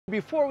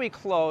Before we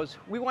close,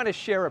 we want to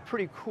share a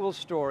pretty cool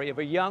story of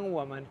a young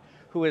woman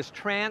who has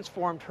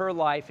transformed her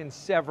life in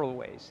several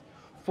ways.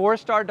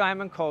 Four-star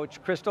diamond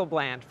coach Crystal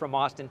Bland from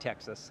Austin,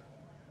 Texas.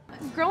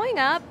 Growing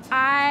up,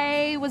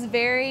 I was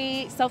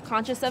very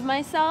self-conscious of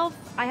myself.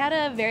 I had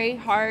a very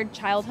hard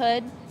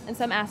childhood in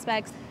some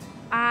aspects.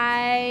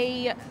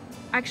 I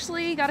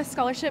actually got a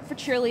scholarship for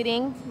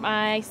cheerleading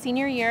my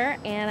senior year,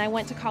 and I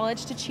went to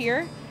college to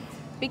cheer.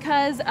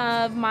 Because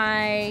of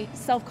my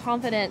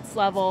self-confidence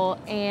level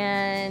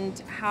and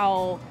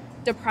how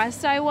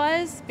depressed I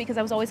was, because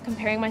I was always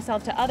comparing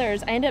myself to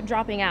others, I ended up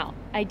dropping out.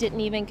 I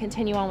didn't even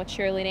continue on with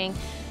cheerleading.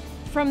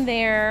 From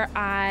there,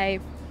 I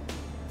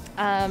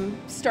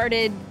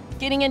started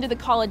getting into the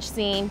college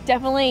scene.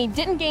 Definitely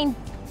didn't gain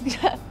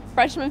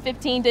freshman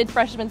 15, did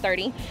freshman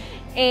 30,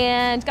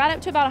 and got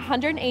up to about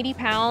 180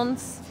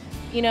 pounds.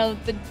 You know,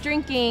 the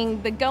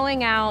drinking, the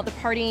going out, the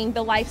partying,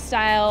 the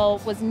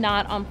lifestyle was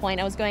not on point.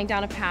 I was going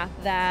down a path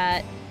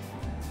that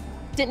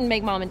didn't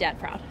make mom and dad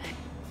proud.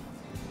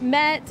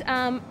 Met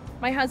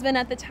my husband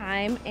at the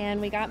time,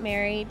 and we got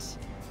married,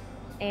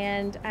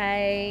 and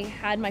I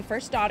had my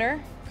first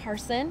daughter,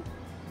 Carson,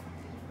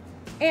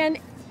 and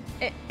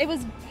it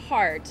was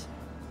hard.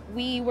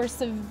 We were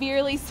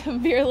severely,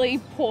 severely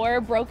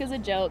poor, broke as a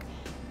joke,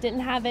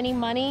 didn't have any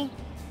money.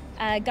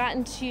 Got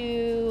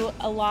into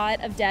a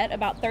lot of debt,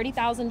 about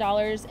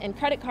 $30,000 in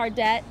credit card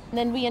debt. And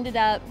then we ended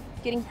up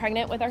getting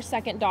pregnant with our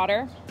second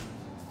daughter,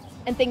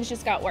 and things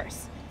just got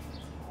worse.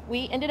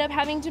 We ended up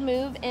having to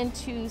move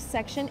into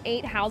Section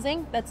 8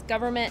 housing, that's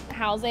government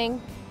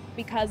housing,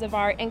 because of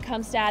our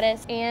income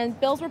status, and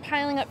bills were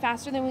piling up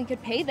faster than we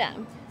could pay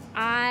them.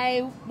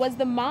 I was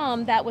the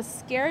mom that was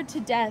scared to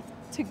death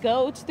to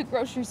go to the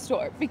grocery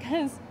store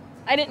because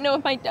I didn't know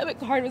if my debit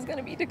card was going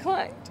to be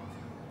declined.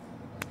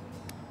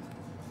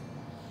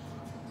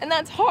 And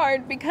that's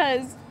hard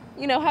because,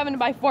 you know, having to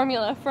buy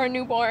formula for a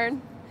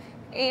newborn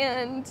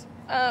and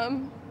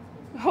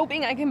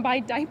hoping I can buy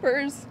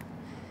diapers,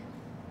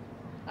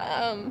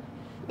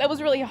 that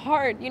was really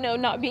hard, you know,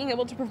 not being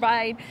able to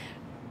provide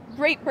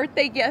great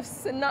birthday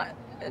gifts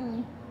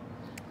and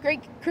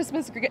great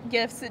Christmas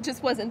gifts. It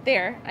just wasn't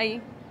there.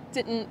 I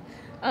didn't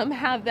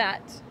have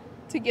that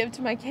to give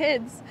to my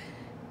kids.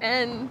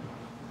 And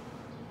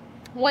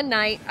one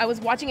night I was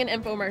watching an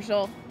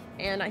infomercial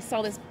and I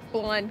saw this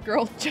blonde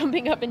girl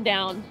jumping up and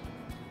down,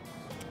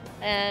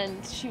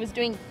 and she was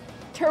doing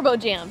turbo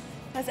jam.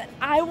 I said,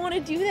 I want to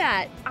do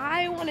that.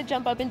 I want to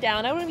jump up and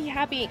down. I want to be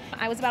happy.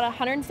 I was about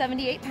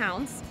 178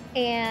 pounds,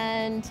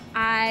 and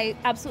I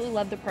absolutely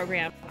loved the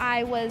program.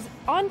 I was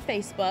on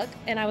Facebook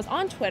and I was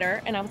on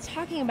Twitter and I was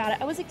talking about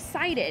it. I was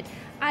excited.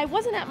 I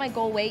wasn't at my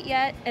goal weight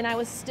yet, and I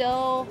was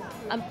still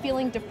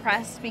feeling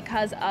depressed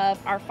because of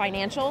our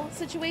financial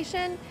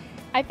situation.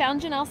 I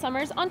found Janelle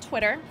Summers on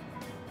Twitter,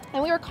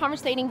 and we were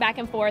conversating back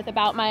and forth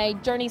about my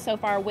journey so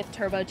far with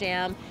Turbo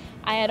Jam.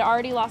 I had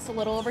already lost a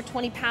little over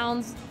 20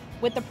 pounds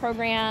with the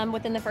program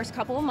within the first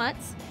couple of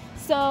months.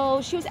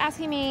 So she was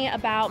asking me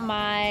about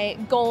my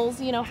goals,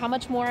 you know, how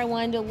much more I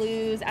wanted to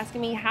lose, asking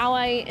me how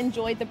I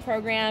enjoyed the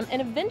program,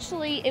 and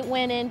eventually it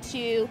went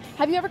into,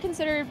 have you ever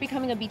considered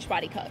becoming a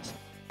Beachbody coach?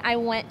 I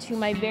went to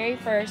my very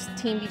first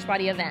Team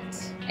Beachbody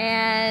event,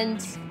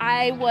 and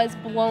I was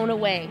blown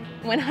away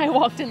when I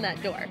walked in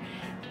that door.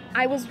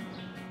 I was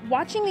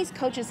watching these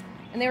coaches,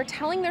 and they were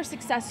telling their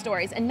success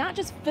stories, and not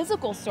just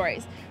physical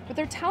stories, but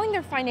they're telling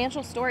their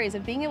financial stories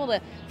of being able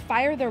to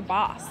fire their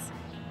boss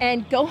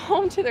and go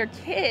home to their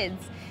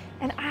kids.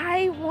 And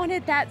I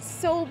wanted that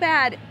so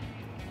bad.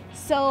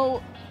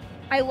 So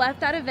I left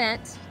that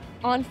event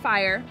on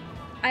fire.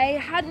 I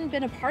hadn't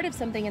been a part of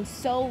something in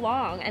so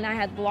long, and I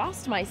had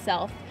lost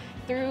myself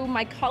through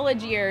my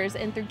college years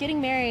and through getting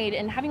married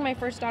and having my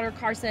first daughter,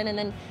 Carson, and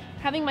then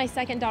having my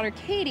second daughter,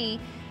 Katie.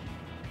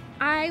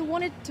 I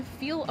wanted to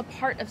feel a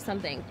part of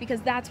something because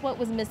that's what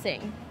was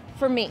missing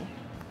for me.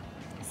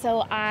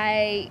 So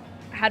I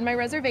had my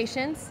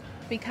reservations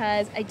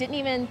because I didn't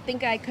even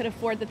think I could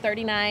afford the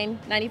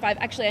 $39.95.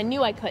 Actually, I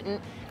knew I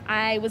couldn't.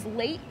 I was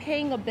late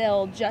paying a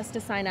bill just to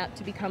sign up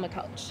to become a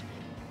coach.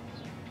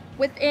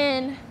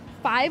 Within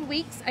 5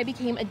 weeks, I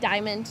became a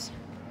Diamond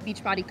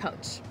Beachbody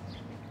coach.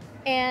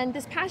 And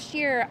this past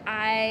year,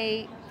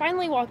 I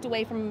finally walked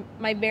away from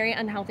my very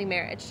unhealthy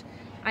marriage.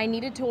 I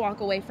needed to walk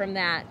away from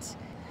that.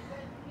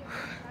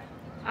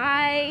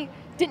 I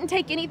didn't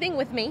take anything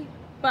with me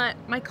but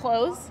my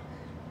clothes,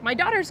 my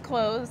daughter's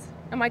clothes,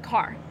 and my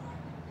car.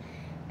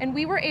 And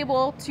we were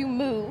able to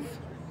move.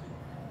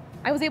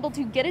 I was able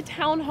to get a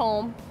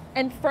townhome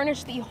and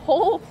furnish the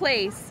whole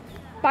place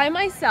by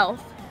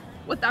myself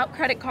without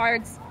credit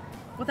cards,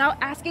 without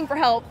asking for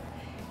help.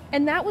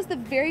 And that was the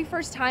very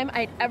first time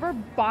I'd ever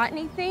bought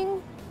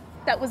anything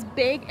that was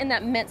big and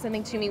that meant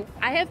something to me.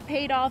 I have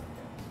paid off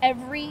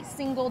every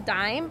single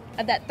dime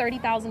of that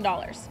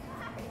 $30,000,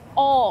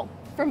 all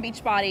from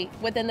Beachbody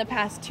within the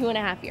past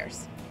 2.5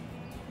 years,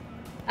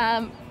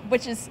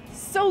 which is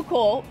so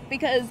cool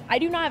because I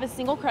do not have a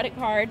single credit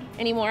card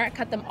anymore. I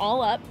cut them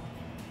all up.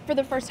 For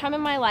the first time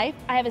in my life,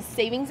 I have a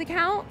savings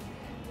account,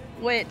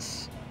 which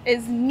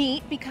is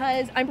neat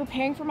because I'm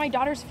preparing for my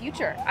daughter's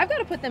future. I've got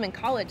to put them in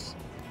college.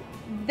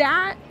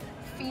 That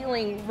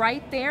feeling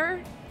right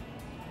there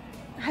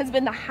has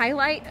been the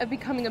highlight of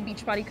becoming a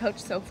Beachbody coach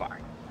so far.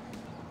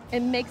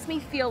 It makes me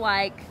feel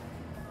like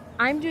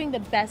I'm doing the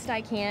best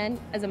I can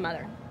as a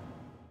mother.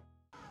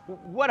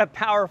 What a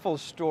powerful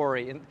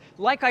story. And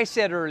like I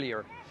said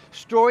earlier,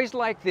 stories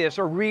like this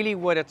are really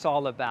what it's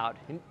all about.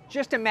 And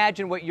just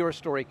imagine what your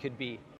story could be.